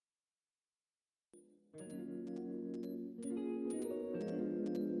New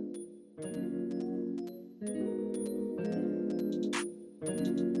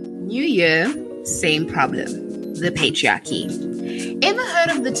year, same problem. The patriarchy. Ever heard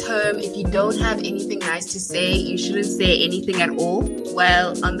of the term, if you don't have anything nice to say, you shouldn't say anything at all?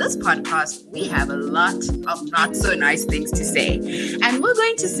 Well, on this podcast, we have a lot of not so nice things to say. And we're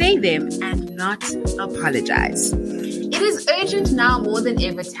going to say them and not apologize. It is urgent now more than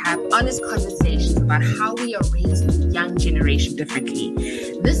ever to have honest conversations about how we are raising the young generation differently.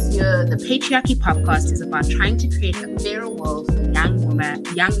 This year, the Patriarchy Podcast is about trying to create a fairer world for young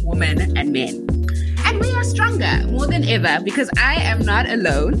women and men. And we are stronger more than ever because I am not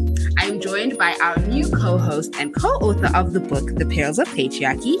alone. I am joined by our new co-host and co-author of the book, The Perils of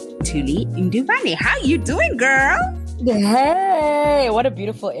Patriarchy, Thuli Nduvane. How you doing, girl? Hey, what a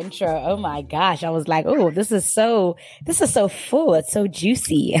beautiful intro. Oh my gosh. I was like, oh, this is so full. It's so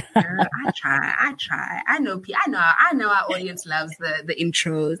juicy. I try. I know our audience loves the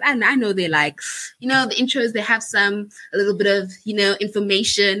intros. And I know they like, the intros, they have a little bit of,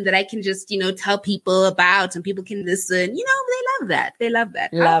 information that I can just, tell people about and people can listen. They love that.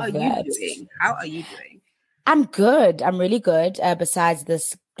 How are you doing? I'm good. I'm really good. Besides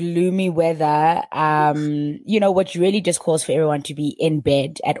this gloomy weather, which really just calls for everyone to be in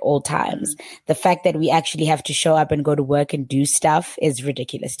bed at all times. The fact that we actually have to show up and go to work and do stuff is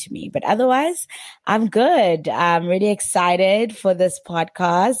ridiculous to me. But otherwise, I'm good. I'm really excited for this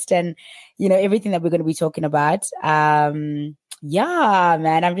podcast and, everything that we're going to be talking about. Man,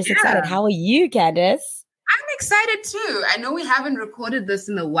 I'm just excited. How are you, Candace? I'm excited too. I know we haven't recorded this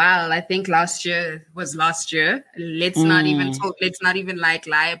in a while. I think last year was last year. Let's not even talk. Let's not even lie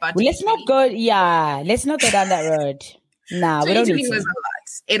about it. Let's not go down that road. No, we don't need to.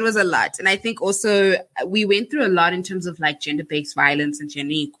 It was a lot. And I think also we went through a lot in terms of like gender-based violence and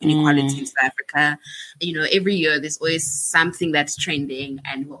gender inequality in South Africa. Every year there's always something that's trending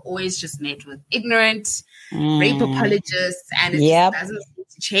and we're always just met with ignorant rape apologists and it just doesn't seem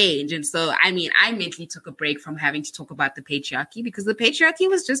to change. And so, I mentally took a break from having to talk about the patriarchy because the patriarchy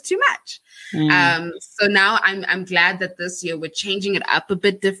was just too much. So now I'm glad that this year we're changing it up a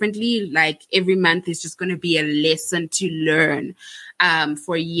bit differently. Like every month is just going to be a lesson to learn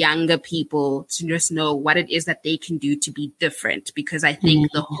for younger people to just know what it is that they can do to be different. Because I think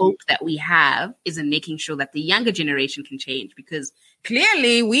the hope that we have is in making sure that the younger generation can change because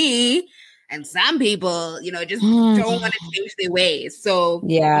clearly we and some people, just don't want to change their ways. So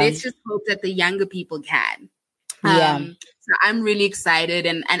let's just hope that the younger people can. So I'm really excited.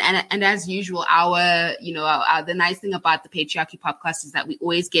 And as usual, the nice thing about the Patriarchy Podcast is that we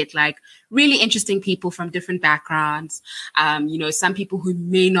always get like really interesting people from different backgrounds. Some people who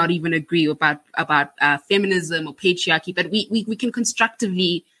may not even agree about feminism or patriarchy, but we can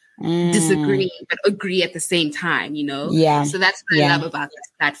constructively disagree but agree at the same time, so that's what I love about this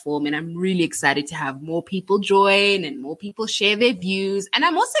platform, and I'm really excited to have more people join and more people share their views, and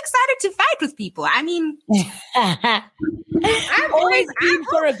I'm also excited to fight with people. I'm always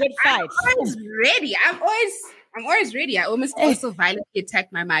for a good fight. I'm always ready. I almost also violently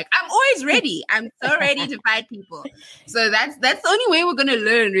attacked my mic. I'm always ready. I'm so ready to fight people. So that's the only way we're gonna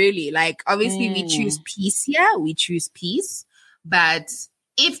learn, really. Like obviously we choose peace here. We choose peace, but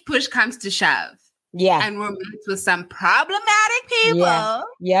if push comes to shove, and we're met with some problematic people,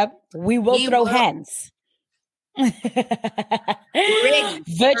 we will throw hands.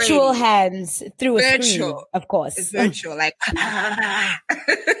 Virtual hands through a screen, of course. It's virtual, like.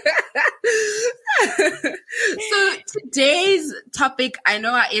 So today's topic, I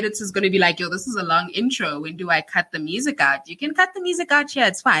know our editor's going to be like, yo, this is a long intro. When do I cut the music out? You can cut the music out here.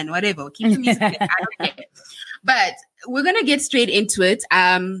 It's fine. Whatever. Keep the music in. I don't care. But we're going to get straight into it.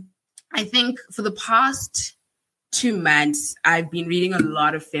 I think for the past 2 months, I've been reading a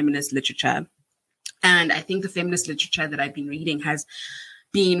lot of feminist literature. And I think the feminist literature that I've been reading has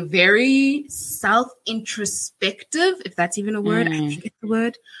been very self-introspective, if that's even a word. I think it's the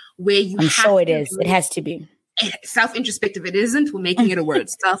word. I'm sure it is. It has to be. Self-introspective. It isn't. We're making it a word.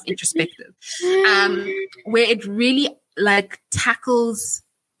 Self-introspective. Where it really tackles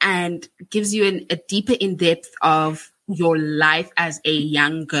and gives you a deeper in-depth of your life as a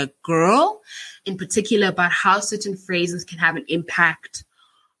younger girl, in particular about how certain phrases can have an impact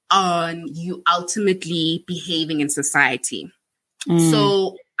on you ultimately behaving in society.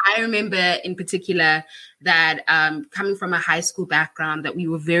 So I remember in particular that coming from a high school background that we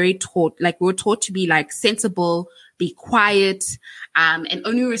were taught to be like sensible, be quiet, and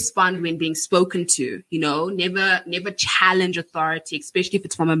only respond when being spoken to, never challenge authority, especially if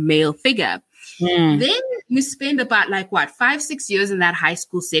it's from a male figure. Then you spend about 5-6 years in that high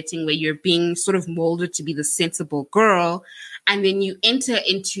school setting where you're being sort of molded to be the sensible girl. And then you enter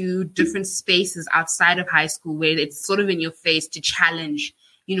into different spaces outside of high school where it's sort of in your face to challenge,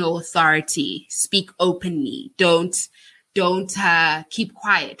 authority, speak openly, don't keep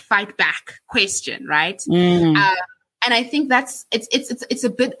quiet, fight back, question, right? And I think it's a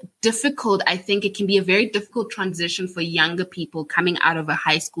bit difficult. I think it can be a very difficult transition for younger people coming out of a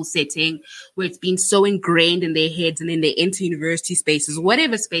high school setting where it's been so ingrained in their heads, and then they enter university spaces,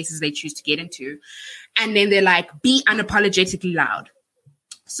 whatever spaces they choose to get into. And then they're like, be unapologetically loud.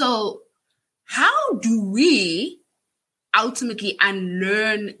 So how do we ultimately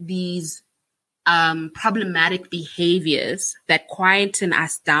unlearn these problematic behaviors that quieten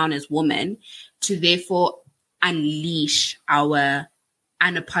us down as women to therefore unleash our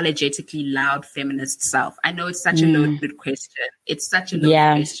unapologetically loud feminist self? I know it's such a loaded question. It's such a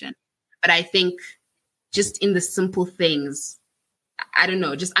loaded question. But I think just in the simple things, I don't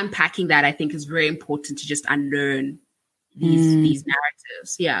know, just unpacking that, I think is very important to just unlearn these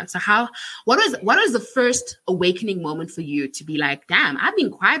narratives. Yeah. So what was the first awakening moment for you to be like, damn, I've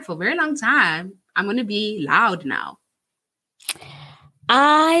been quiet for a very long time. I'm going to be loud now?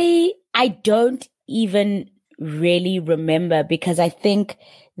 I don't even really remember, because I think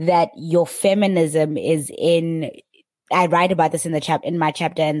that your feminism is I write about this in my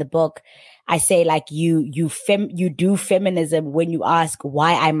chapter in the book. I say you do feminism when you ask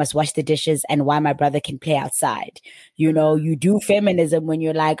why I must wash the dishes and why my brother can play outside. You do feminism when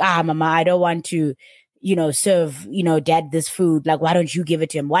you're like, mama, I don't want to, serve, dad this food. Like, why don't you give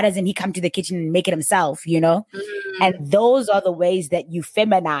it to him? Why doesn't he come to the kitchen and make it himself? And those are the ways that you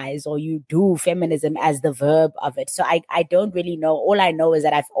feminize, or you do feminism as the verb of it. So I don't really know. All I know is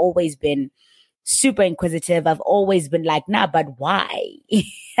that I've always been super inquisitive. I've always been like, nah, but why?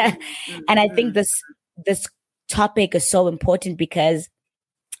 And I think this topic is so important because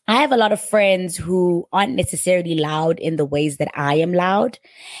I have a lot of friends who aren't necessarily loud in the ways that I am loud.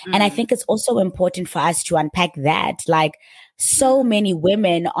 And I think it's also important for us to unpack that. Like, so many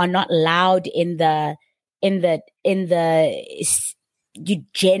women are not loud in the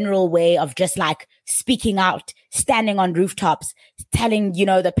general way of just like speaking out, standing on rooftops, telling,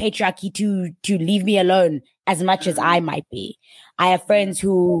 the patriarchy to leave me alone as much as I might be. I have friends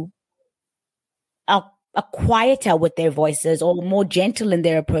who are quieter with their voices, or more gentle in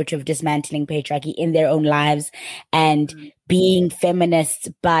their approach of dismantling patriarchy in their own lives and being feminists,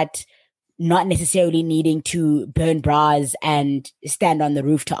 but not necessarily needing to burn bras and stand on the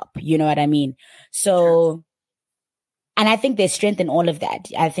rooftop. You know what I mean? So, and I think there's strength in all of that.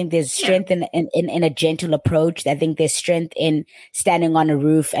 I think there's strength in a gentle approach. I think there's strength in standing on a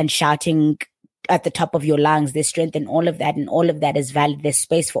roof and shouting at the top of your lungs. There's strength in all of that, and all of that is valid. There's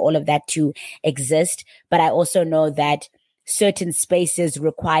space for all of that to exist. But I also know that certain spaces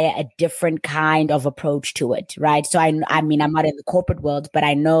require a different kind of approach to it, right? So I mean, I'm not in the corporate world, but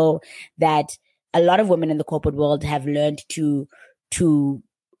I know that a lot of women in the corporate world have learned to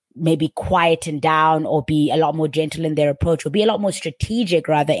maybe quieten down, or be a lot more gentle in their approach, or be a lot more strategic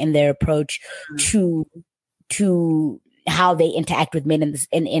rather in their approach to how they interact with men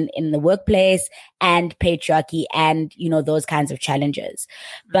in the workplace and patriarchy and, those kinds of challenges.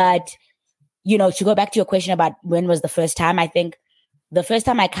 But, to go back to your question about when was the first time, I think the first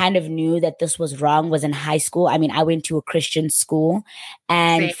time I kind of knew that this was wrong was in high school. I mean, I went to a Christian school,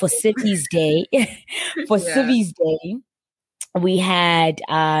 and for Civies Day, Civies Day, we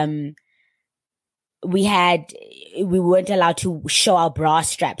weren't allowed to show our bra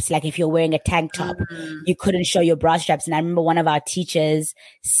straps. Like, if you're wearing a tank top, you couldn't show your bra straps. And I remember one of our teachers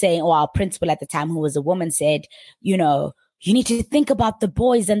saying, or our principal at the time, who was a woman, said, you need to think about the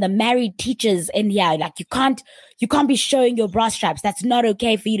boys and the married teachers in here. Like, you can't be showing your bra straps. That's not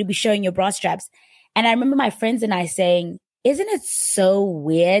okay for you to be showing your bra straps. And I remember my friends and I saying, isn't it so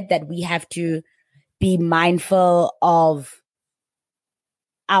weird that we have to be mindful of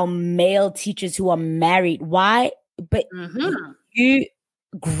our male teachers who are married? Why? But you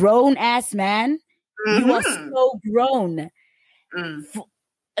grown ass man, you are so grown.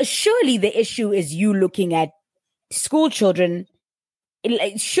 Surely the issue is you looking at school children.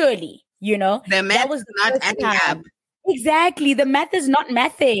 Surely, the math was not adding up. Exactly, the math is not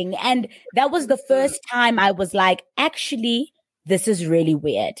mathing, and that was the first time I was like, actually, this is really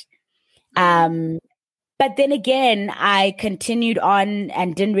weird. But then again, I continued on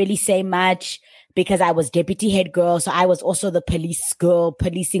and didn't really say much because I was deputy head girl. So I was also the police girl,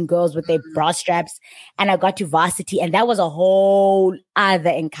 policing girls with their bra straps. And I got to varsity, and that was a whole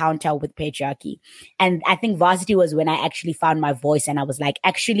other encounter with patriarchy. And I think varsity was when I actually found my voice, and I was like,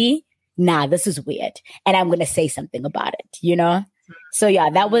 actually, nah, this is weird. And I'm going to say something about it, you know? So yeah,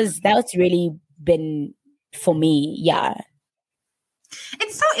 that's really been for me. Yeah.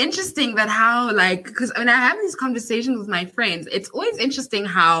 It's so interesting that how, like, because when I have these conversations with my friends, it's always interesting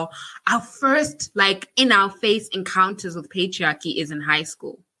how our first, like, in our face encounters with patriarchy is in high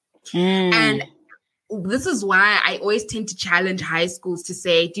school. And this is why I always tend to challenge high schools to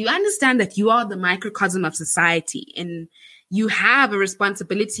say, do you understand that you are the microcosm of society and you have a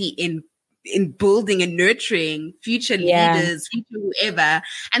responsibility in building and nurturing future leaders, future whoever.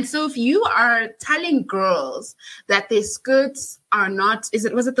 And so if you are telling girls that their skirts are not,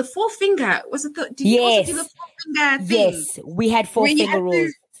 was it the forefinger? Was it did you also do the forefinger thing? Yes, we had forefinger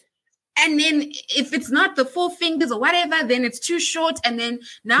rules. And then if it's not the 4 fingers or whatever, then it's too short. And then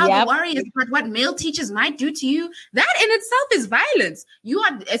now the worry is about what male teachers might do to you. That in itself is violence. You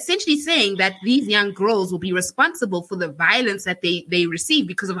are essentially saying that these young girls will be responsible for the violence that they receive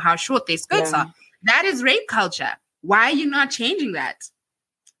because of how short their skirts are. That is rape culture. Why are you not changing that?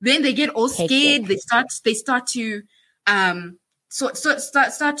 Then they get all scared. They start to start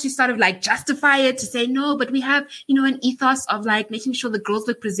to sort of like justify it, to say, no, but we have, an ethos of like making sure the girls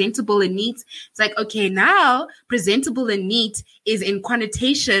look presentable and neat. It's like, okay, now presentable and neat is in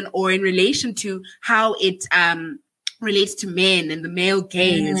connotation or in relation to how it relates to men and the male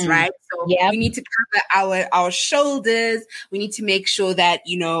gaze, right? So we need to cover our shoulders. We need to make sure that,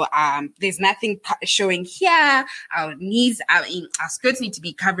 there's nothing showing here. Our knees, our skirts need to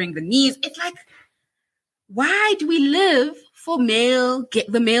be covering the knees. It's like, why do we live for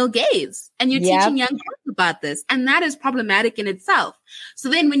the male gaze? And you're teaching young girls about this. And that is problematic in itself. So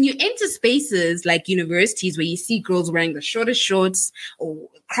then when you enter spaces like universities where you see girls wearing the shortest shorts or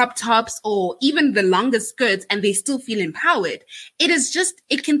crop tops or even the longest skirts and they still feel empowered,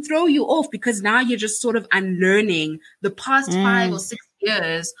 it can throw you off because now you're just sort of unlearning the past 5 or 6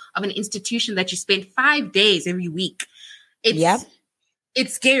 years of an institution that you spent 5 days every week.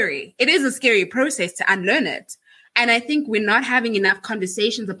 It's scary. It is a scary process to unlearn it. And I think we're not having enough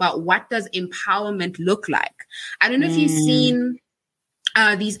conversations about what does empowerment look like. I don't know if you've seen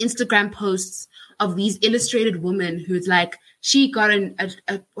these Instagram posts of these illustrated women who's like, she got a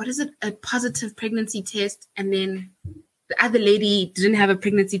positive pregnancy test, and then the other lady didn't have a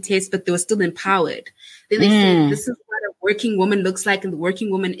pregnancy test, but they were still empowered. Then they said, this is what a working woman looks like, and the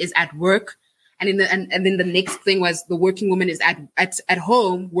working woman is at work. And then the next thing was the working woman is at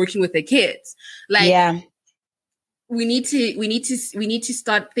home working with her kids. Like, we need to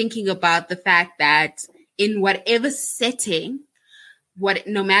start thinking about the fact that in whatever setting,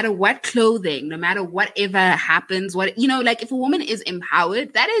 no matter what clothing, no matter whatever happens, like if a woman is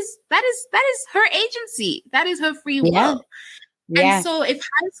empowered, that is her agency. That is her free will. And so if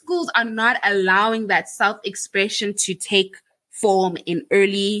high schools are not allowing that self-expression to take form in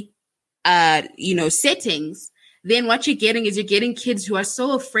early settings, then what you're getting kids who are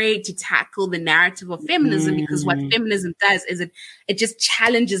so afraid to tackle the narrative of feminism, because what feminism does is it just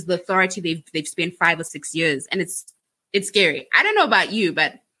challenges the authority they've spent 5 or 6 years. And it's scary. I don't know about you,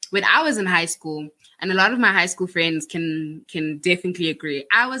 but when I was in high school, and a lot of my high school friends can definitely agree,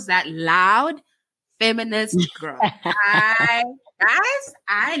 I was that loud feminist girl. I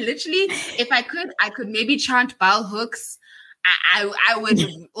literally, if I could maybe chant bell hooks. I would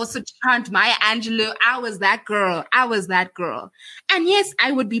also chant Maya Angelou. I was that girl. And yes,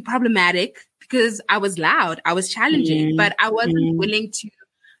 I would be problematic because I was loud. I was challenging, but I wasn't willing to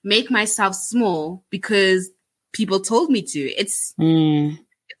make myself small because people told me to. It's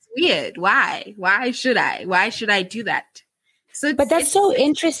weird. Why? Why should I do that? But that's so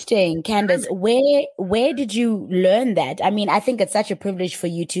interesting, Candace. Where did you learn that? I mean, I think it's such a privilege for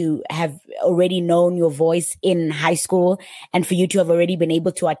you to have already known your voice in high school and for you to have already been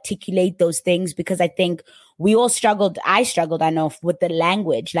able to articulate those things, because I think we all struggled. I struggled, I know, with the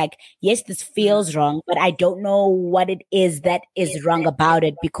language. Like, yes, this feels wrong, but I don't know what it is that is wrong about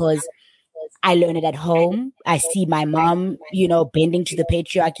it, because I learn it at home. I see my mom, bending to the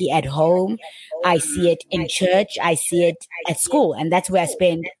patriarchy at home. I see it in church. I see it at school. And that's where I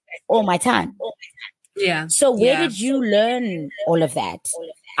spend all my time. Yeah. So where did you learn all of that?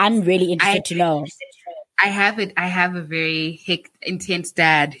 I'm really interested to know. I have a very intense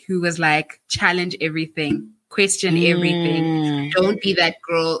dad who was like, challenge everything, question everything. Don't be that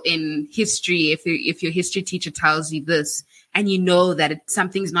girl in history. If your history teacher tells you this, and you know that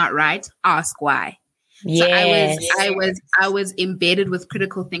something's not right, ask why. Yes. So I was embedded with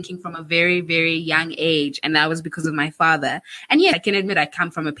critical thinking from a very, very young age. And that was because of my father. And yes, I can admit I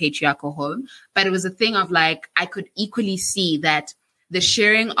come from a patriarchal home, but it was a thing of like, I could equally see that the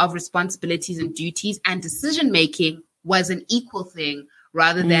sharing of responsibilities and duties and decision-making was an equal thing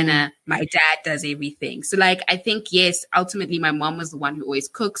rather than my dad does everything. So like, I think, yes, ultimately my mom was the one who always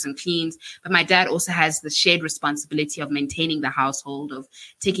cooks and cleans, but my dad also has the shared responsibility of maintaining the household, of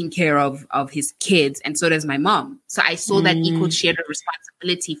taking care of his kids. And so does my mom. So I saw that equal shared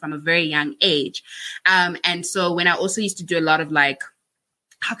responsibility from a very young age. And so when I also used to do a lot of like,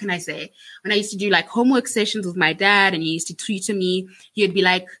 how can I say, when I used to do like homework sessions with my dad and he used to tutor me, he would be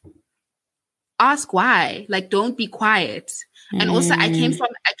like, ask why, like, don't be quiet. And also I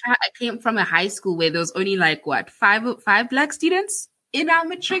came from a high school where there was only like five Black students in our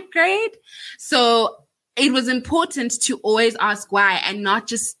matric grade. So it was important to always ask why and not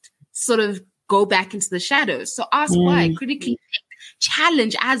just sort of go back into the shadows. So ask why, critically think,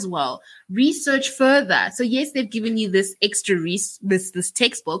 challenge as well, research further. So yes, they've given you this extra this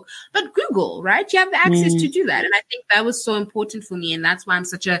textbook, but Google, right? You have the access to do that. And I think that was so important for me. And that's why I'm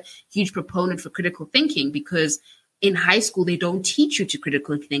such a huge proponent for critical thinking, because in high school, they don't teach you to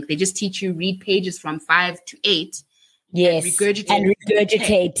critically think. They just teach you read pages from 5 to 8. Yes. And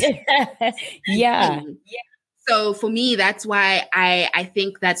regurgitate. Yeah. So for me, that's why I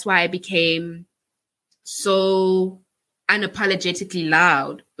think that's why I became so unapologetically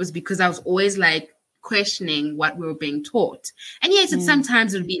loud, was because I was always like questioning what we were being taught. And yes,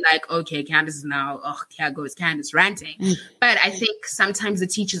 sometimes it would be like, okay, Candace is now, here goes Candace ranting. But I think sometimes the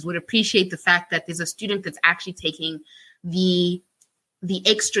teachers would appreciate the fact that there's a student that's actually taking the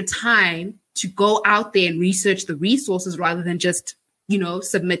extra time to go out there and research the resources rather than just,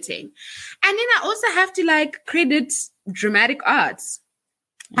 submitting. And then I also have to like credit dramatic arts.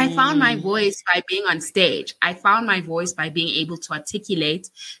 I found my voice by being on stage. I found my voice by being able to articulate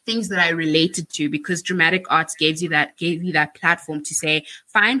things that I related to, because dramatic arts gave you that platform to say,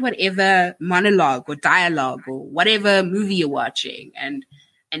 find whatever monologue or dialogue or whatever movie you're watching and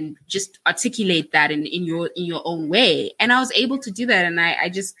just articulate that in your own way. And I was able to do that. And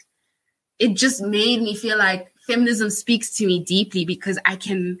it just made me feel like feminism speaks to me deeply, because I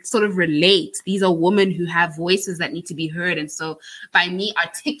can sort of relate. These are women who have voices that need to be heard. And so by me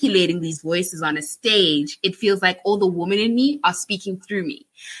articulating these voices on a stage, it feels like all the women in me are speaking through me.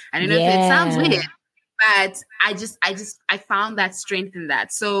 I don't know if it sounds weird, but I found that strength in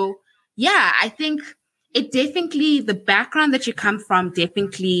that. So yeah, I think it definitely, the background that you come from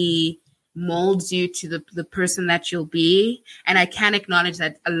definitely molds you to the person that you'll be. And I can acknowledge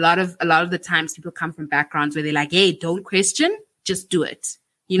that a lot of the times people come from backgrounds where they're like, hey, don't question, just do it.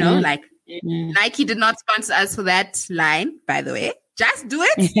 Like Nike did not sponsor us for that line, by the way. Just do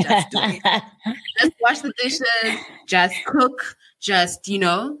it. Just do it. Just wash the dishes, just cook, just,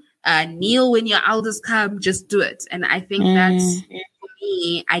 kneel when your elders come, just do it. And I think that's, for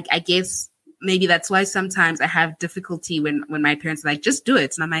me, I guess maybe that's why sometimes I have difficulty when my parents are like, just do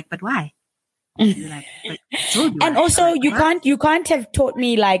it. And I'm like, but why? Like, and also you can't have taught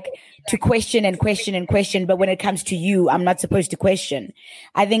me like to question and question and question, but when it comes to you, I'm not supposed to question.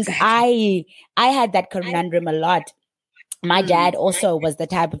 I think I had that conundrum a lot. My dad also was the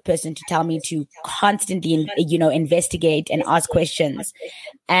type of person to tell me to constantly investigate and ask questions,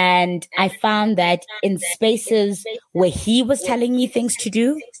 and I found that in spaces where he was telling me things to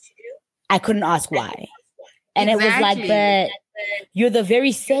do, I couldn't ask why. And it was like, but you're the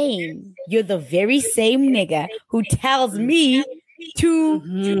very same nigga who tells me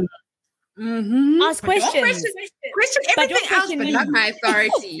to ask questions. Question everything else, but not my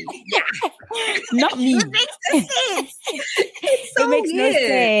authority. Yeah. Not me. It makes no sense. It's so it makes weird. no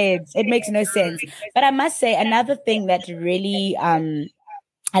sense. It makes no sense. But I must say, another thing that really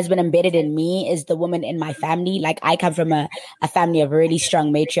has been embedded in me is the woman in my family. Like, I come from a family of really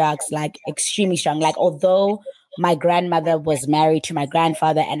strong matriarchs, like extremely strong. Like, although my grandmother was married to my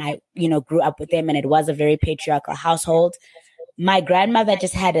grandfather and I, grew up with them, and it was a very patriarchal household, my grandmother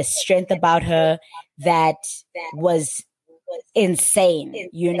just had a strength about her that was insane.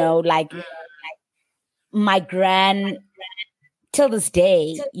 Like my gran till this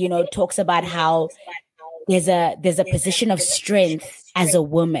day, talks about how there's a position of strength as a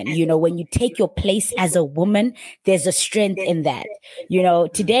woman. When you take your place as a woman, there's a strength in that.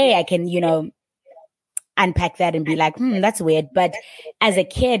 Today I can, unpack that and be like, that's weird. But as a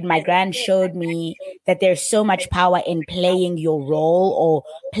kid, my gran showed me that there's so much power in playing your role or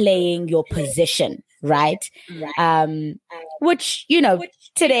playing your position, right? Which,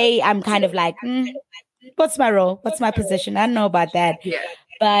 today I'm kind of like, what's my role? What's my position? I don't know about that. Yeah.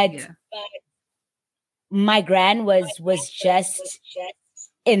 But my gran was just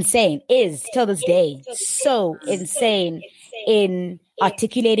insane, is till this day so insane in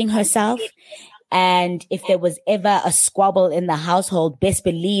articulating herself. And if there was ever a squabble in the household, best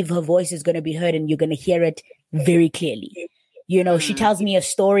believe her voice is going to be heard and you're going to hear it very clearly. You know, she tells me a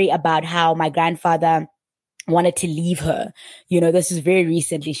story about how my grandfather wanted to leave her. You know, this is very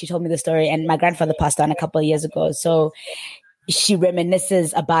recently. She told me the story, and my grandfather passed on a couple of years ago. So she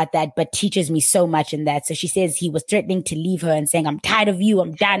reminisces about that, but teaches me so much in that. So she says he was threatening to leave her and saying, I'm tired of you,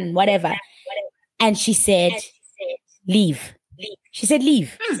 I'm done, whatever. And she said, leave. She said,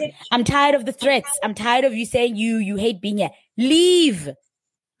 leave. I'm tired of the threats. I'm tired of you saying you hate being here. Leave.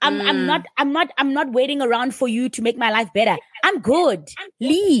 I'm not waiting around for you to make my life better. I'm good.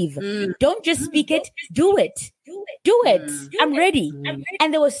 Leave. Don't just speak it. Do it. Do it. I'm ready.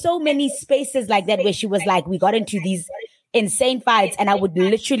 And there were so many spaces like that where she was like, we got into these insane fights, and I would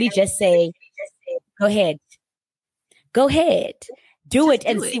literally just say, go ahead. Do it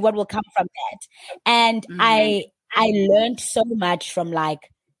and see what will come from that. And I learned so much from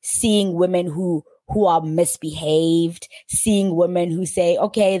like seeing women who are misbehaved, seeing women who say,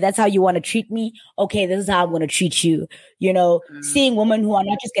 okay, that's how you want to treat me. Okay, this is how I'm going to treat you. You know, seeing women who are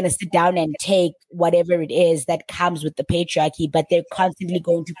not just going to sit down and take whatever it is that comes with the patriarchy, but they're constantly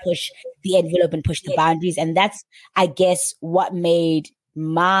going to push the envelope and push the boundaries. And that's, I guess, what made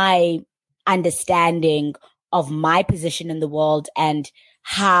my understanding of my position in the world and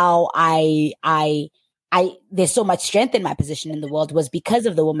how there's so much strength in my position in the world was because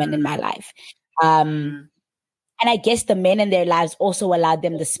of the woman in my life. And I guess the men in their lives also allowed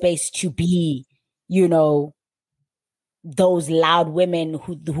them the space to be, you know, those loud women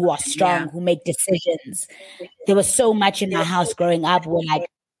who are strong, who make decisions. There was so much in my house growing up where like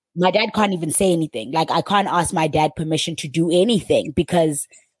my dad can't even say anything. Like I can't ask my dad permission to do anything because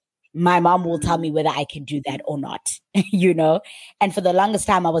my mom will tell me whether I can do that or not, you know? And for the longest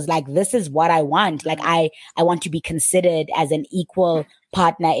time, I was like, this is what I want. Like, I want to be considered as an equal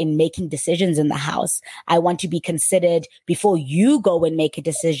partner in making decisions in the house. I want to be considered before you go and make a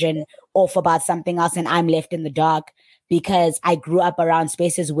decision off about something else and I'm left in the dark, because I grew up around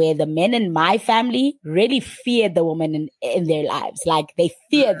spaces where the men in my family really feared the women in their lives. Like, they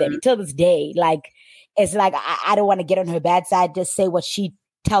fear them till this day. Like, it's like, I don't want to get on her bad side. Just say what she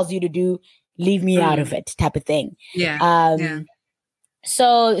tells you to do, leave me out of it, type of thing.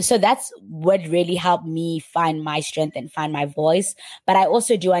 So that's what really helped me find my strength and find my voice. But I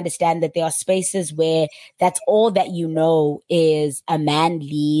also do understand that there are spaces where that's all that you know is a man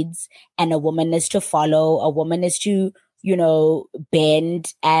leads and a woman is to follow, a woman is to, you know,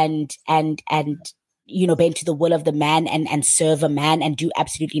 bend and you know, bend to the will of the man and serve a man and do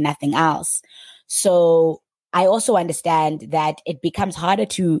absolutely nothing else. So I also understand that it becomes harder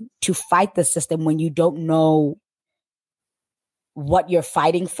to fight the system when you don't know what you're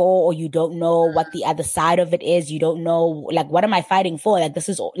fighting for, or you don't know what the other side of it is. You don't know, like, what am I fighting for? Like, this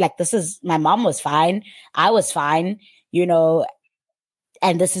is my mom was fine. I was fine, you know,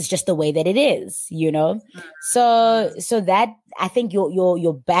 and this is just the way that it is, you know? So that, I think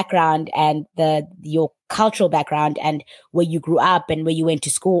your background and your cultural background and where you grew up and where you went to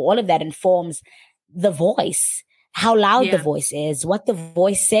school, all of that informs the voice, how loud the voice is, what the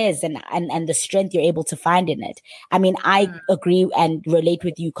voice says, and the strength you're able to find in it. I mean, I agree and relate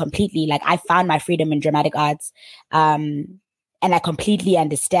with you completely. Like, I found my freedom in dramatic arts. And I completely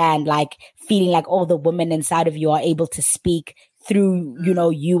understand, like, feeling like all the women inside of you are able to speak through, you know,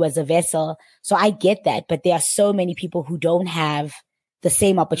 you as a vessel. So I get that, but there are so many people who don't have the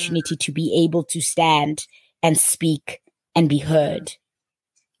same opportunity to be able to stand and speak and be heard.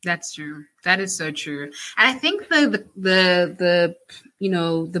 That's true. That is so true. And I think the you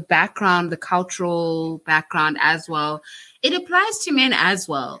know, the background, the cultural background as well, it applies to men as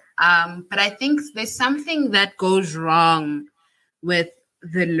well. But I think there's something that goes wrong with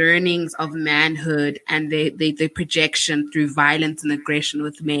the learnings of manhood and the projection through violence and aggression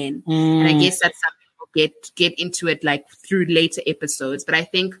with men. And I guess that's something we'll get into it like through later episodes. But I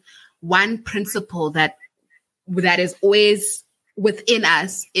think one principle that is always within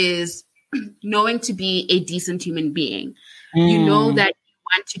us is knowing to be a decent human being. You know that you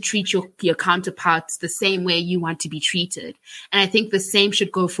want to treat your counterparts the same way you want to be treated. And I think the same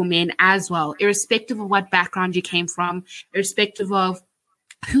should go for men as well, irrespective of what background you came from, irrespective of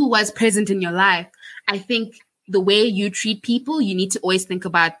who was present in your life. I think the way you treat people, you need to always think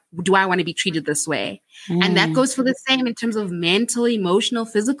about, do I want to be treated this way? And that goes for the same in terms of mental, emotional,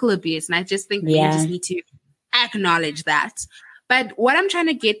 physical abuse. And I just think we just need to acknowledge that. But what I'm trying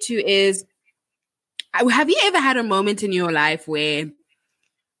to get to is, have you ever had a moment in your life where,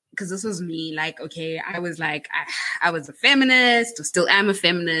 because this was me, like, okay, I was a feminist, or still am a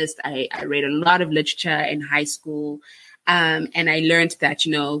feminist. I read a lot of literature in high school. And I learned that,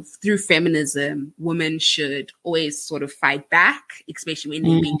 you know, through feminism, women should always sort of fight back, especially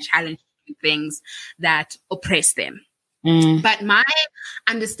when they're being challenged with things that oppress them. But my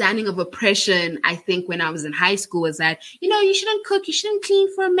understanding of oppression, I think when I was in high school, was that, you shouldn't cook, you shouldn't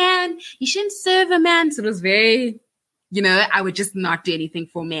clean for a man, you shouldn't serve a man. So it was very, I would just not do anything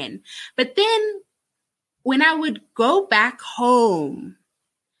for men. But then when I would go back home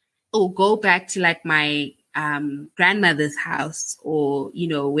or go back to like my grandmother's house or,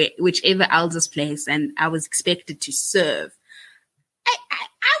 whichever elder's place, and I was expected to serve, I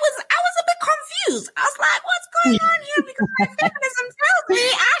was a bit confused. I was like, what's going on here? Because my feminism tells me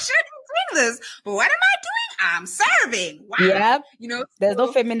I shouldn't do this. But what am I doing? I'm serving. Wow. Yep. There's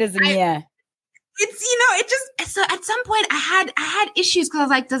no feminism here. It's, so at some point I had issues because I was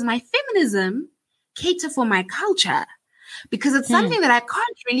like, does my feminism cater for my culture? Because it's something that I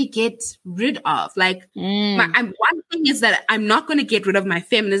can't really get rid of. Like, one thing is that I'm not going to get rid of my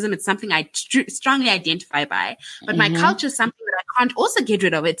feminism. It's something I strongly identify by. But my culture is something that I can't also get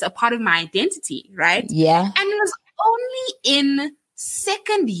rid of. It's a part of my identity, right? Yeah. And it was only in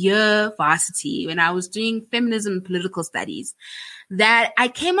second year varsity, when I was doing feminism and political studies, that I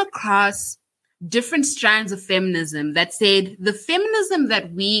came across different strands of feminism that said the feminism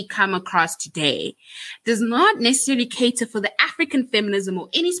that we come across today does not necessarily cater for the African feminism or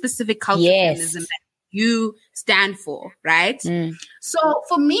any specific cultural feminism that you stand for, right? So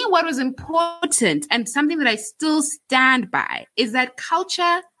for me, what was important and something that I still stand by is that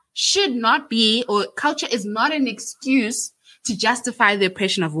culture should not be, or culture is not an excuse to justify the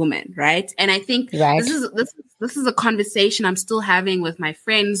oppression of women, right? And I think this is a conversation I'm still having with my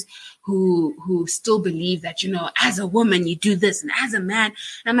friends who still believe that, as a woman, you do this, and as a man. And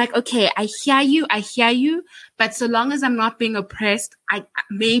I'm like, okay, I hear you, but so long as I'm not being oppressed,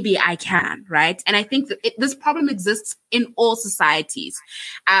 maybe I can, right? And I think that this problem exists in all societies.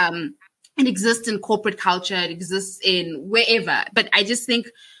 It exists in corporate culture, it exists in wherever. But I just think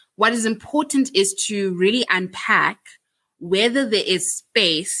what is important is to really unpack whether there is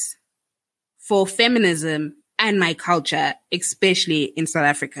space for feminism and my culture, especially in South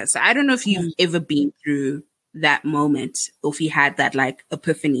Africa. So I don't know if you've ever been through that moment, or if you had that like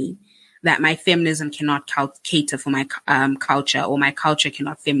epiphany that my feminism cannot cater for my culture, or my culture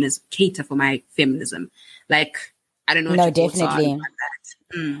cannot cater for my feminism. Like, I don't know what your thoughts are about that.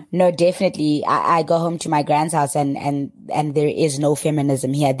 No, definitely. I go home to my grand's house and there is no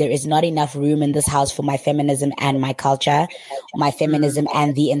feminism here. There is not enough room in this house for my feminism and my culture, my feminism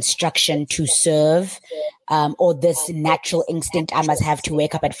and the instruction to serve, or this natural instinct I must have to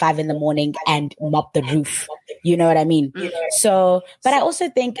wake up at 5 a.m. and mop the roof. You know what I mean? So, but I also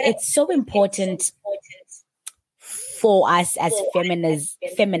think it's so important for us as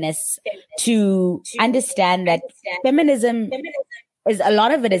feminists to understand that feminism is, a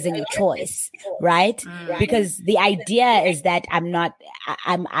lot of it is in your choice, right? Because the idea is that I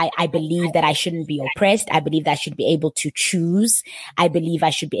believe that I shouldn't be oppressed. I believe that I should be able to choose. I believe I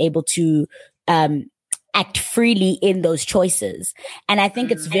should be able to, act freely in those choices. And I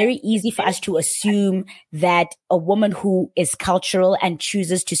think it's very easy for us to assume that a woman who is cultural and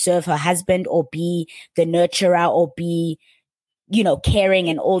chooses to serve her husband or be the nurturer or be, caring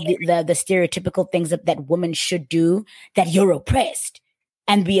and all the stereotypical things that women should do, that you're oppressed.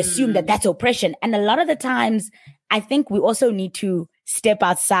 And we assume that that's oppression. And a lot of the times, I think we also need to step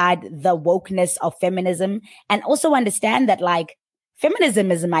outside the wokeness of feminism and also understand that, like,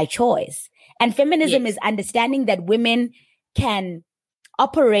 feminism is my choice. And feminism is understanding that women can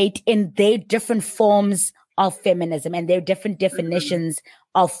operate in their different forms of feminism and their different definitions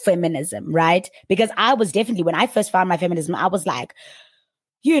of feminism, right? Because I was definitely, when I first found my feminism, I was like,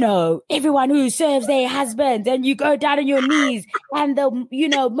 everyone who serves their husbands and you go down on your knees, and the,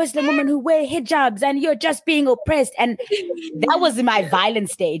 Muslim women who wear hijabs and you're just being oppressed. And that was in my violent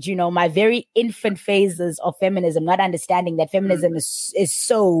stage, my very infant phases of feminism, not understanding that feminism is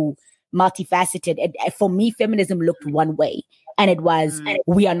so multifaceted. And for me, feminism looked one way, and it was,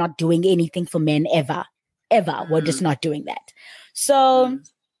 we are not doing anything for men ever. We're just not doing that. So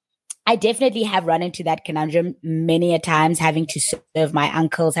I definitely have run into that conundrum many a times, having to serve my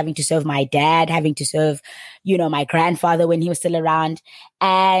uncles, having to serve my dad, having to serve, my grandfather when he was still around.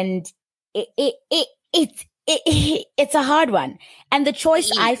 And it's a hard one. And the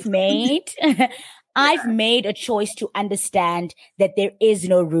choice I've made, I've made a choice to understand that there is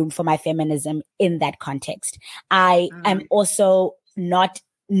no room for my feminism in that context. I am also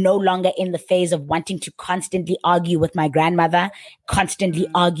no longer in the phase of wanting to constantly argue with my grandmother, constantly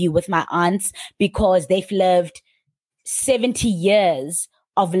argue with my aunts, because they've lived 70 years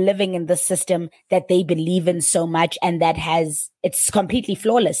of living in the system that they believe in so much, and that it's completely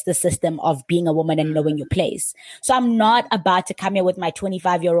flawless, the system of being a woman and knowing your place. So I'm not about to come here with my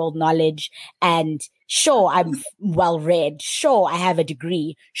 25-year-old knowledge and sure, I'm well read. Sure, I have a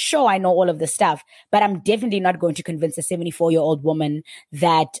degree. Sure, I know all of this stuff, but I'm definitely not going to convince a 74-year-old woman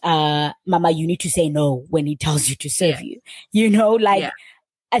that, Mama, you need to say no when he tells you to serve you.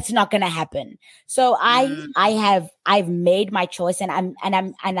 It's not going to happen. So I've made my choice, and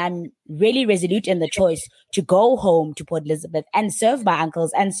I'm really resolute in the choice to go home to Port Elizabeth and serve my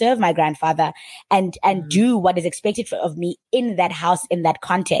uncles and serve my grandfather and do what is expected of me in that house, in that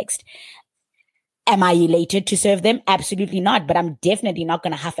context. Am I elated to serve them? Absolutely not. But I'm definitely not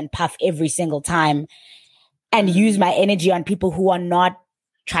going to huff and puff every single time and use my energy on people who are not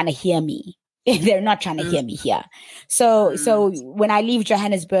trying to hear me. They're not trying to hear me here. So when I leave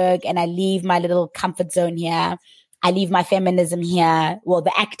Johannesburg and I leave my little comfort zone here, I leave my feminism here. Well,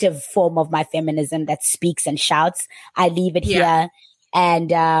 the active form of my feminism that speaks and shouts, I leave it here.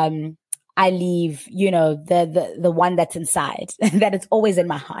 And, I leave, the one that's inside, that is always in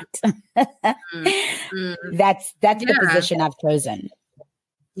my heart. That's the position I've chosen.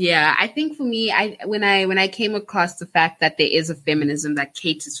 Yeah, I think for me, when I came across the fact that there is a feminism that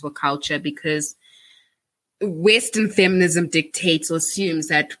caters for culture, because Western feminism dictates or assumes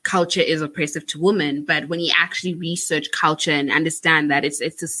that culture is oppressive to women, but when you actually research culture and understand that it's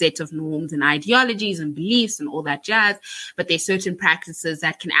a set of norms and ideologies and beliefs and all that jazz, but there's certain practices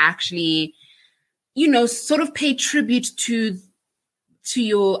that can actually, sort of pay tribute to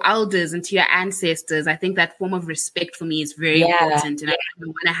your elders and to your ancestors. I think that form of respect for me is very important. And I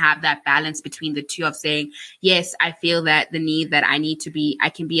want to have that balance between the two of saying, yes, I feel that the need that I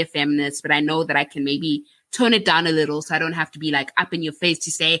can be a feminist, but I know that I can maybe tone it down a little so I don't have to be like up in your face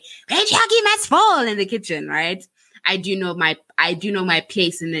to say, patriarchy must fall in the kitchen, right? I do know my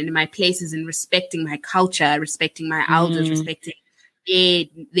place, and then my place is in respecting my culture, respecting my elders, respecting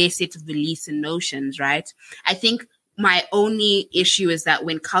their set of beliefs and notions, right? I think my only issue is that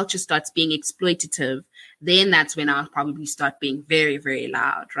when culture starts being exploitative, then that's when I'll probably start being very, very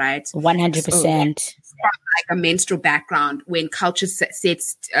loud, right? 100%. So, like a menstrual background, when culture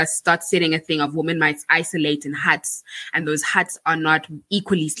starts setting a thing of women might isolate in huts, and those huts are not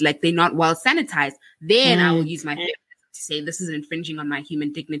equally, like they're not well sanitized, then I will use my feminism to say this is infringing on my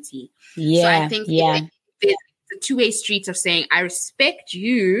human dignity. So I think there's a two-way street of saying, I respect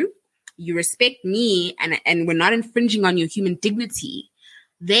you, you respect me, and we're not infringing on your human dignity.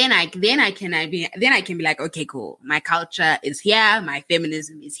 Then I can be like, okay, cool. My culture is here, my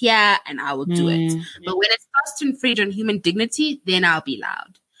feminism is here, and I will do it. But when it starts to infringe on human dignity, then I'll be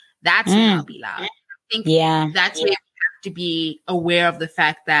loud. That's when I'll be loud. I think that's where you have to be aware of the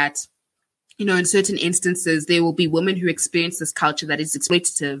fact that, in certain instances, there will be women who experience this culture that is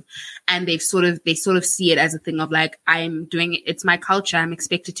exploitative, and they sort of see it as a thing of like, I'm doing it. It's my culture. I'm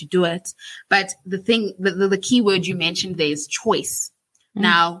expected to do it. But the key word you mentioned there is choice.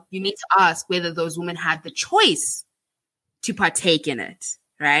 Now you need to ask whether those women had the choice to partake in it,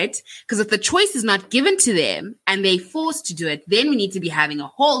 right? Because if the choice is not given to them and they're forced to do it, then we need to be having a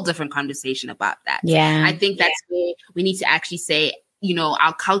whole different conversation about that. Yeah. I think that's where we need to actually say,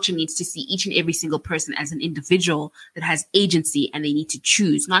 our culture needs to see each and every single person as an individual that has agency, and they need to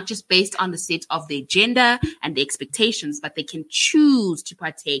choose, not just based on the set of their gender and the expectations, but they can choose to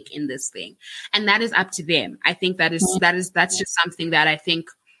partake in this thing. And that is up to them. I think that's just something that I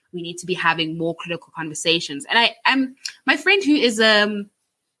think we need to be having more critical conversations. And I'm my friend who is,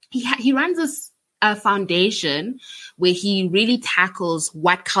 he runs this foundation where he really tackles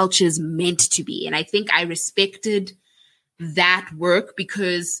what culture is meant to be. And I think I respected that work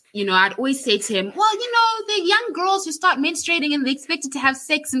because, I'd always say to him, well, the young girls who start menstruating and they're expected to have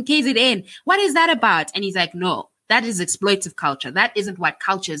sex in KZN. What is that about? And he's like, no, that is exploitative culture. That isn't what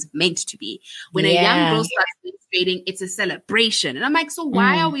culture is meant to be. When a young girl starts menstruating, it's a celebration. And I'm like, so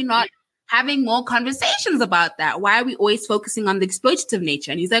why are we not having more conversations about that? Why are we always focusing on the exploitative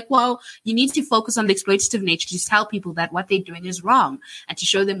nature? And he's like, well, you need to focus on the exploitative nature to tell people that what they're doing is wrong and to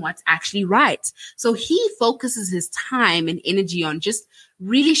show them what's actually right. So he focuses his time and energy on just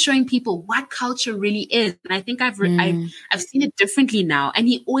really showing people what culture really is. And I think I've seen it differently now. And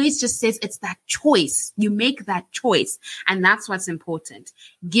he always just says it's that choice. You make that choice. And that's what's important.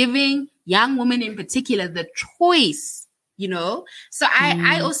 Giving young women in particular the choice. So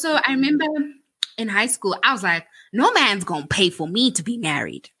I remember in high school, I was like, no man's going to pay for me to be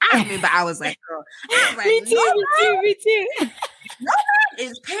married. I remember I was like, me too. No man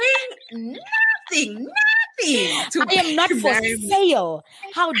is paying nothing. I am not for sale.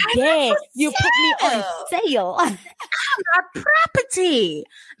 How dare you put me on sale? I'm not guilty.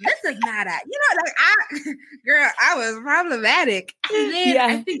 This is not a, girl, I was problematic. And then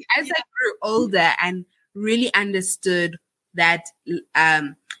I think as I grew older and really understood that,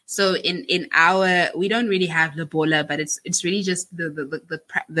 so in our, we don't really have lobola, but it's really just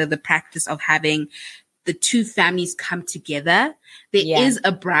the practice of having the two families come together. There is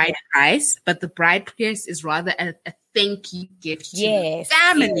a bride price, but the bride price is rather a thank you gift to the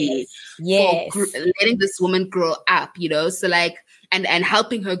family for letting this woman grow up, so like, and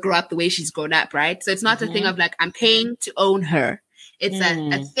helping her grow up the way she's grown up, right? So it's not a thing of like, I'm paying to own her. It's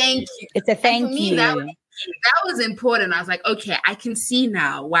a thank you. It's a thank you. That was important. I was like, okay, I can see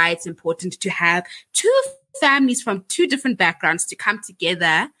now why it's important to have two families from two different backgrounds to come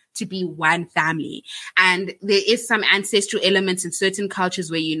together to be one family. And there is some ancestral elements in certain cultures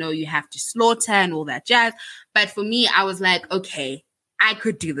where, you have to slaughter and all that jazz. But for me, I was like, okay, I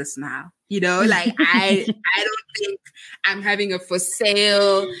could do this now. Like I don't think I'm having a for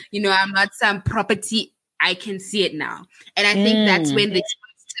sale, I'm not some property. I can see it now. And I think that's when the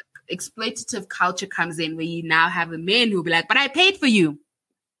exploitative culture comes in, where you now have a man who'll be like, but I paid for you.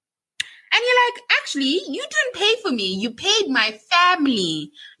 And you're like, actually, you didn't pay for me. You paid my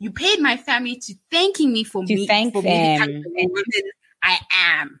family. You paid my family to thanking me for me becoming the woman I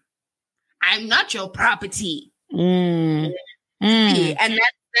am. I'm not your property. And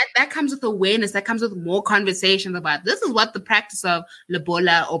that comes with awareness. That comes with more conversations about this is what the practice of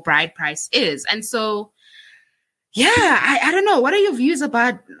lobola or bride price is. And so, I don't know. What are your views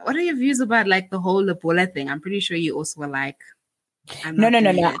about like the whole lobola thing? I'm pretty sure you also were like, No.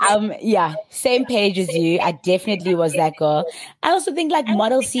 Same page as you. I definitely was that girl. I also think like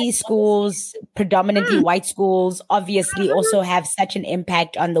Model C schools, predominantly white schools, obviously also have such an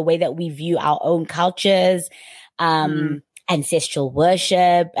impact on the way that we view our own cultures, ancestral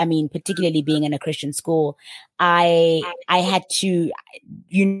worship. I mean, particularly being in a Christian school, I had to,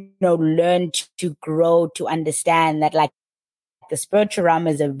 learn to grow to understand that like the spiritual realm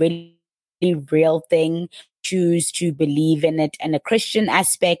is a really real thing. Choose to believe in it in a Christian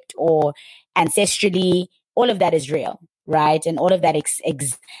aspect or ancestrally, all of that is real, right? And all of that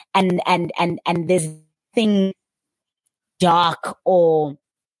and there's nothing dark or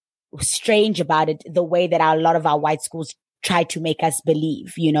strange about it. The way that a lot of our white schools try to make us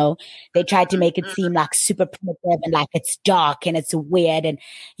believe, they try to make it seem like super primitive and like it's dark and it's weird and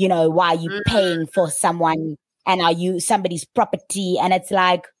why are you paying for someone and are you somebody's property? And it's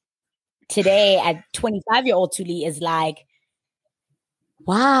like, today at 25-year-old Thuli is like,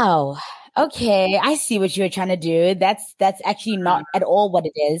 wow, okay, I see what you're trying to do. That's actually not at all what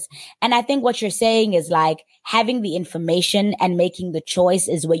it is. And I think what you're saying is like having the information and making the choice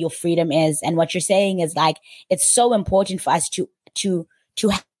is where your freedom is. And what you're saying is like, it's so important for us to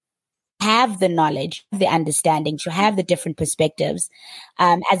have the knowledge, the understanding, to have the different perspectives,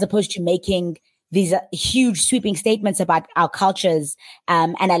 as opposed to making these huge sweeping statements about our cultures,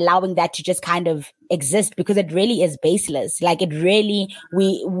 and allowing that to just kind of exist, because it really is baseless. Like it really,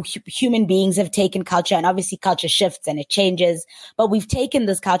 we human beings have taken culture, and obviously culture shifts and it changes, but we've taken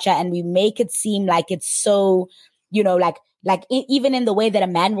this culture and we make it seem like it's so, even in the way that a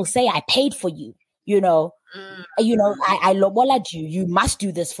man will say, I paid for you, I lobola'd you. You must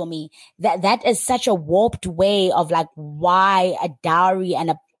do this for me. That is such a warped way of like why a dowry and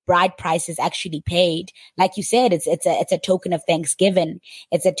a bride price is actually paid. Like you said, it's a token of thanksgiving.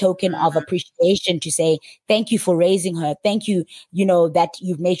 It's a token of appreciation to say, thank you for raising her. Thank you, that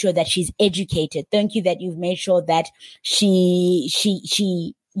you've made sure that she's educated. Thank you that you've made sure that she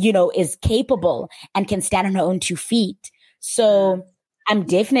is capable and can stand on her own 2 feet. So I'm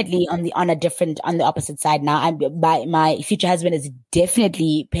definitely on the opposite side now. My future husband is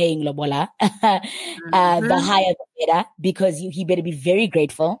definitely paying lobola, the higher the better, because he better be very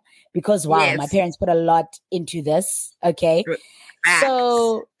grateful, because my parents put a lot into this. Okay. Facts.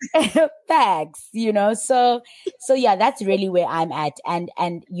 So facts, so yeah, that's really where I'm at. And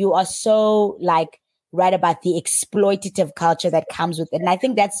you are so like right about the exploitative culture that comes with it. And I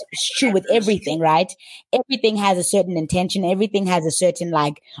think that's true with everything, right? Everything has a certain intention. Everything has a certain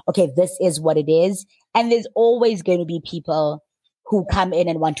like, okay, this is what it is. And there's always going to be people who come in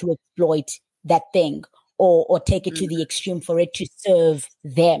and want to exploit that thing or take it to the extreme for it to serve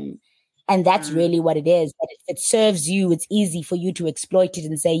them. And that's really what it is. But if it serves you, it's easy for you to exploit it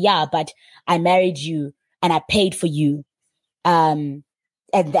and say, yeah, but I married you and I paid for you.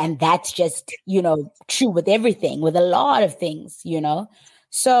 And that's just, true with everything, with a lot of things,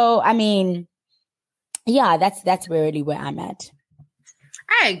 So, I mean, yeah, that's really where I'm at.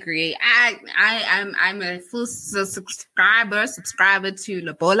 I agree. I'm a full subscriber to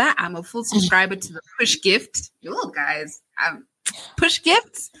Lobola. I'm a full subscriber to the push gift. Oh, guys, Push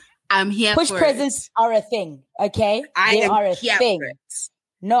gifts, I'm here Push for presents it. are a thing, okay? They are a thing.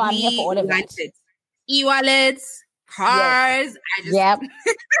 No, I'm here for all of it. E-wallets, cars. Yes.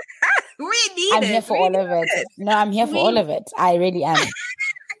 We need I'm here for all of it. No, I'm here for all of it. I really am.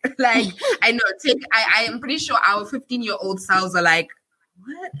 Like, I know. I am pretty sure our 15-year-old selves are like,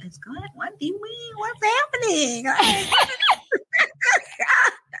 what is going? What do you mean? What's happening?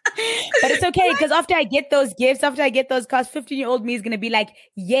 But it's okay, because after I get those gifts, after I get those cars, 15-year-old me is going to be like,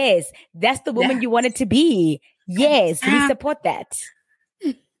 yes, that's the woman you wanted to be. Yes, we support that.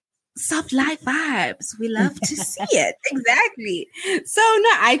 Soft life vibes. We love to see it. Exactly. So no,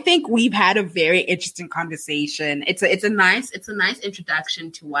 I think we've had a very interesting conversation. It's a nice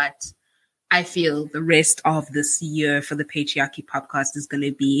introduction to what I feel the rest of this year for the Patriarchy Podcast is going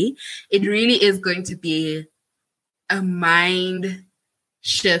to be. It really is going to be a mind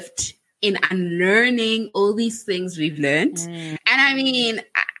shift in unlearning all these things we've learned. And I mean,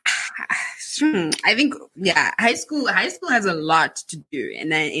 I think, high school has a lot to do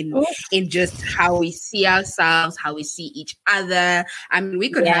in just how we see ourselves, how we see each other. I mean,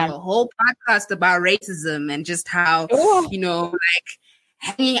 we could have a whole podcast about racism and just how,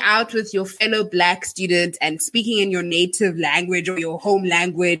 hanging out with your fellow Black students and speaking in your native language or your home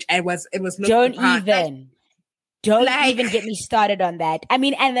language. It was Don't even get me started on that. I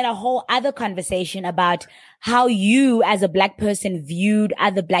mean, and then a whole other conversation about how you as a Black person viewed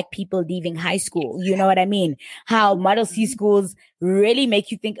other Black people leaving high school. You know what I mean? How Model C schools really make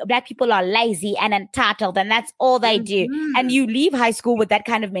you think Black people are lazy and entitled and that's all they do. And you leave high school with that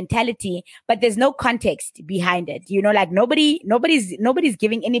kind of mentality, but there's no context behind it. You know, like nobody's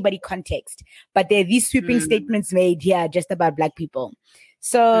giving anybody context, but there are these sweeping statements made here just about Black people.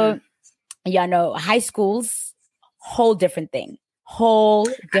 So, high schools, whole different thing, whole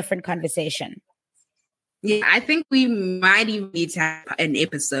different conversation. Yeah, I think we might even need to have an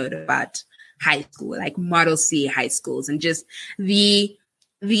episode about high school, like Model C high schools, and just the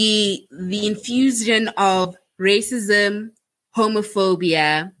infusion of racism,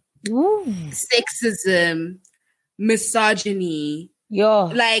 homophobia, sexism, misogyny.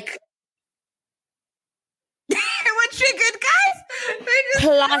 Like, what triggered, guys?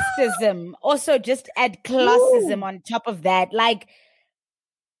 Classism. Also, just add classism on top of that. Like,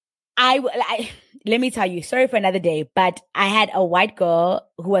 let me tell you, sorry for another day, but I had a white girl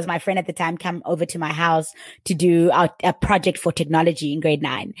who was my friend at the time come over to my house to do a project for technology in grade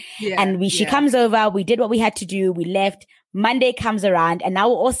 9. She comes over, we did what we had to do, we left. Monday comes around and now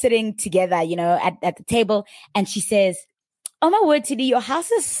we're all sitting together, at the table. And she says, oh my word, Tidi, your house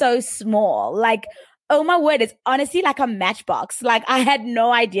is so small. Like, oh my word, it's honestly like a matchbox. Like, I had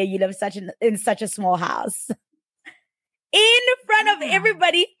no idea you live in such a small house. In front of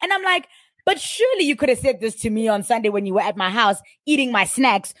everybody. And I'm like, but surely you could have said this to me on Sunday when you were at my house, eating my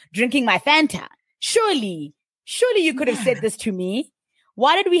snacks, drinking my Fanta. Surely you could have said this to me.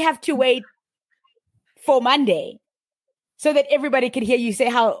 Why did we have to wait for Monday so that everybody could hear you say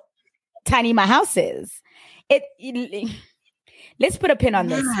how tiny my house is? Let's put a pin on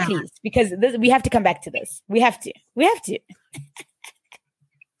this, please, because we have to come back to this. We have to.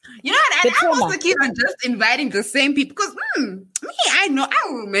 You know what? And I'm also keen on just inviting the same people because I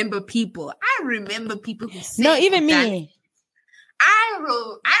remember people. I remember people who said no, even me.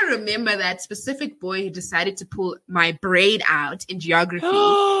 I remember that specific boy who decided to pull my braid out in geography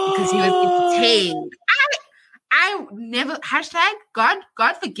because he was entertained. I never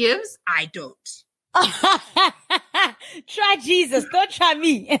God forgives. I don't. Try Jesus, don't try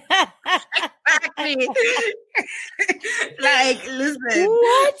me. Exactly. Like, listen,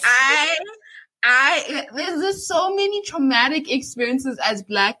 what? There's so many traumatic experiences as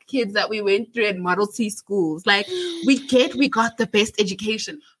Black kids that we went through at Model C schools. Like, we got the best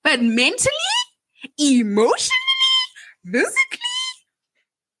education, but mentally, emotionally, physically,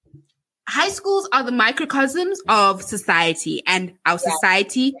 high schools are the microcosms of society, and our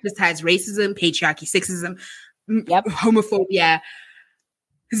society just has racism, patriarchy, sexism, homophobia,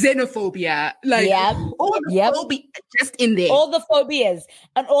 xenophobia, like all the phobia just in there. All the phobias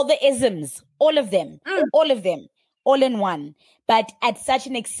and all the isms, all of them, all in one. But at such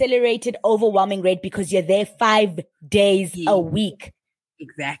an accelerated, overwhelming rate because you're there 5 days a week.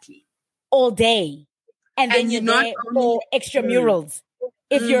 Exactly. All day. And then you're there for extramurals.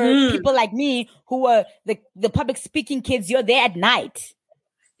 If you're people like me who are the public speaking kids, you're there at night,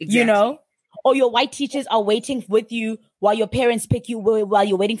 or your white teachers are waiting with you while your parents while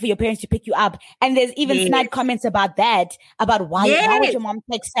you're waiting for your parents to pick you up. And there's even snide comments about that, about why would your mom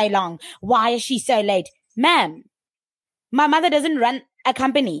take so long? Why is she so late? Ma'am, my mother doesn't run a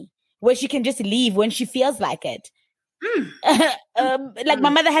company where she can just leave when she feels like it. Like my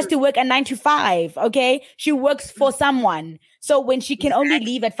mother has to work a 9 to 5. Okay, she works for someone. So when she can only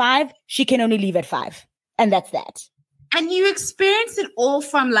leave at 5, she can only leave at 5, and that's that. And you experience it all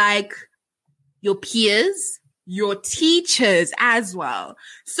from like your peers, your teachers as well.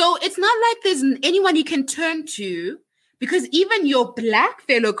 So it's not like there's anyone you can turn to, because even your Black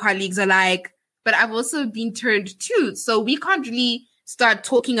fellow colleagues are like, but I've also been turned too. So we can't really start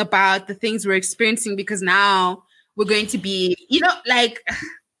talking about the things we're experiencing, because now we're going to be, like,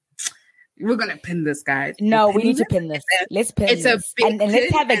 we're going to pin this, guys. No, we need to pin this. Let's pin this. And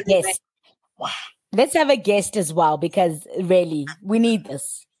let's have a guest. Let's have a guest as well, because really, we need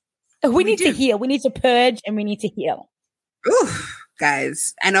this. We need to heal. We need to purge, and we need to heal. Oof,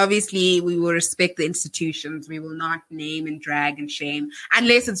 guys. And obviously, we will respect the institutions. We will not name and drag and shame,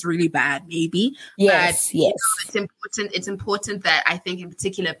 unless it's really bad, maybe. Yes, but, it's important. It's important that I think, in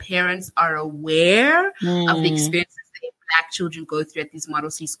particular, parents are aware of the experiences that Black children go through at these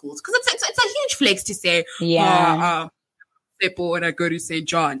Model C schools. Because it's a huge flex to say, Seppo when I go to St.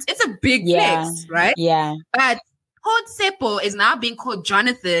 John's. It's a big flex, right? Yeah. But Port Seppo is now being called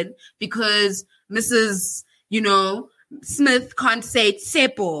Jonathan because Mrs. Smith can't say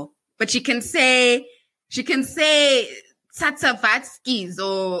Seppo, but she can say Tsatsavatskis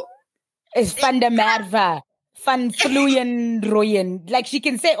or Van der Merwe, Van Vloeien Royen. Like, she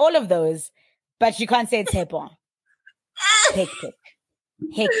can say all of those, but she can't say Seppo. Hectic.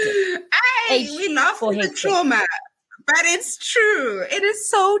 We laugh at the trauma. But it's true. It is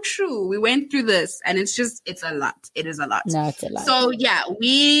so true. We went through this, and it's a lot. It is a lot. No, it's a lot. So yeah,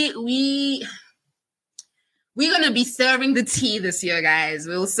 we're gonna be serving the tea this year, guys.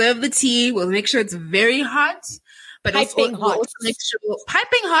 We'll serve the tea. We'll make sure it's very hot, but piping hot. We'll also make sure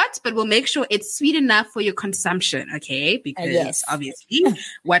piping hot. But we'll make sure it's sweet enough for your consumption. Okay, because obviously,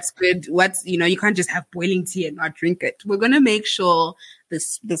 what's good? You can't just have boiling tea and not drink it. We're gonna make sure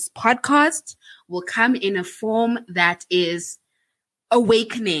this podcast will come in a form that is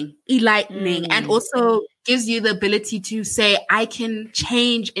awakening, enlightening, and also gives you the ability to say, I can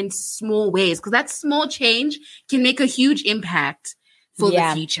change in small ways, because that small change can make a huge impact for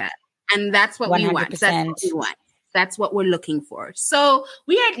the future. And that's what 100%. We want. That's what we want. That's what we're looking for. So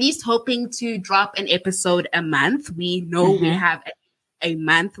we are at least hoping to drop an episode a month. We know we have a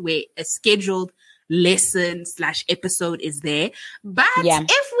month where a scheduled lesson/episode is there. But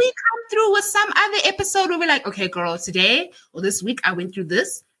if we come through with some other episode where we're like, okay, girl, today or this week I went through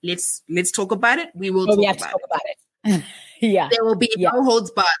this, let's talk about it. We will talk about it. There will be no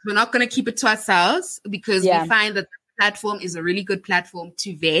holds barred. We're not going to keep it to ourselves, because we find that the platform is a really good platform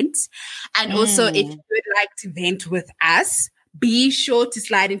to vent. And also, if you would like to vent with us, be sure to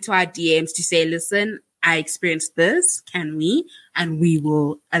slide into our DMs to say, listen, I experienced this, can we? And we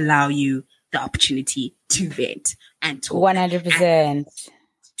will allow you the opportunity to vent and talk. 100%.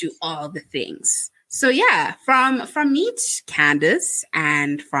 Do all the things. So yeah, from me, Candace,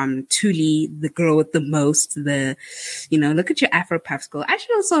 and from Tuli, the girl with the most, look at your Afro Puffs, girl. I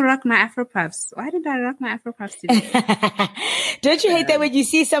should also rock my Afro Puffs. Why did I rock my Afro Puffs today? Don't you hate that when you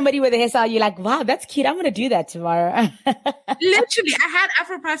see somebody with a hairstyle, you're like, wow, that's cute. I'm going to do that tomorrow. Literally, I had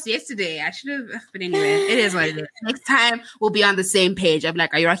Afro Puffs yesterday. I should have, but anyway, it is what it is. Next time we'll be on the same page. I'm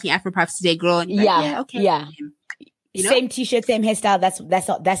like, are you rocking Afro Puffs today, girl? And you're like, okay. Yeah. Same t-shirt, same hairstyle. That's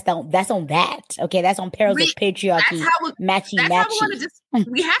on that. Okay, that's on Perils of Patriarchy. That's how we want to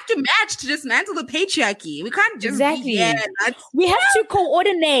we have to match to dismantle the patriarchy. We can't just we have to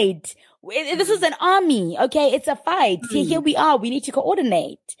coordinate. This is an army. Okay, it's a fight. Here we are. We need to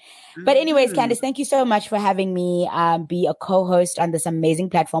coordinate. But anyways, Candace, thank you so much for having me be a co-host on this amazing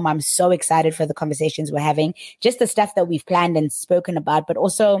platform. I'm so excited for the conversations we're having, just the stuff that we've planned and spoken about, but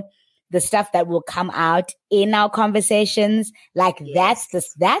also the stuff that will come out in our conversations. Like that's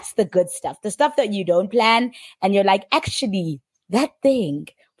the good stuff. The stuff that you don't plan and you're like, actually, that thing,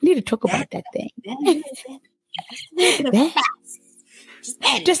 we need to talk about that thing.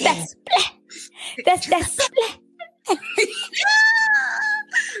 Just that splat. That's splat.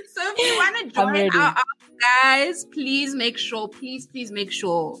 So if you want to join our guys, please make sure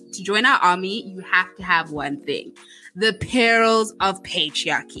to join our army, you have to have one thing: The Perils of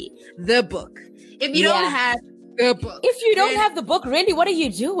Patriarchy, the book. If you don't have the book, have the book, really, what are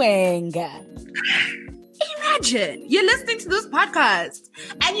you doing? Imagine you're listening to this podcast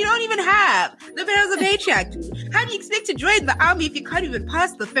and you don't even have The Perils of Patriarchy. How do you expect to join the army if you can't even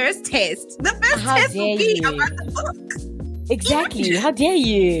pass the first test? The first test will be about the book. Exactly. How dare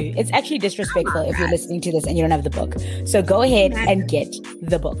you? It's actually disrespectful if you're listening to this and you don't have the book. So go ahead and get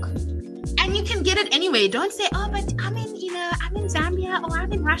the book. And you can get it anyway. Don't say, oh, but I'm in Zambia, or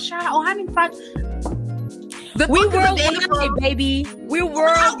I'm in Russia, or I'm in France. The We book is worldwide, available. baby. We're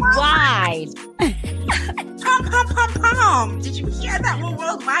worldwide. Pom. Did you hear that? We're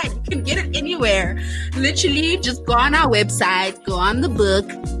worldwide. You can get it anywhere. Literally, just go on our website, go on the book,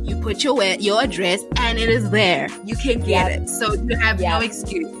 you put your address, and it is there. You can get it. So you have no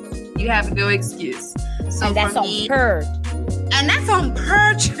excuse. You have no excuse. So And that's for on me, Purge. and that's on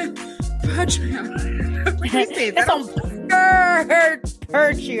Purge. Purge. What do you say? That's on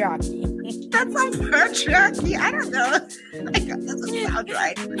Purgearchy. That's on patriarchy. I don't know. Like, that doesn't sound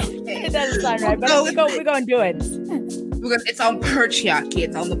right. Okay. It doesn't sound right, but we're going to do it. It's on patriarchy.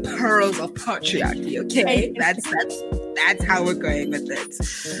 It's on the pearls of patriarchy. Okay, that's how we're going with it.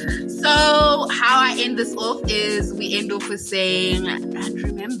 So how I end this off is we end off with saying, and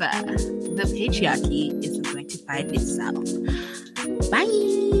remember, the patriarchy isn't going to fight itself.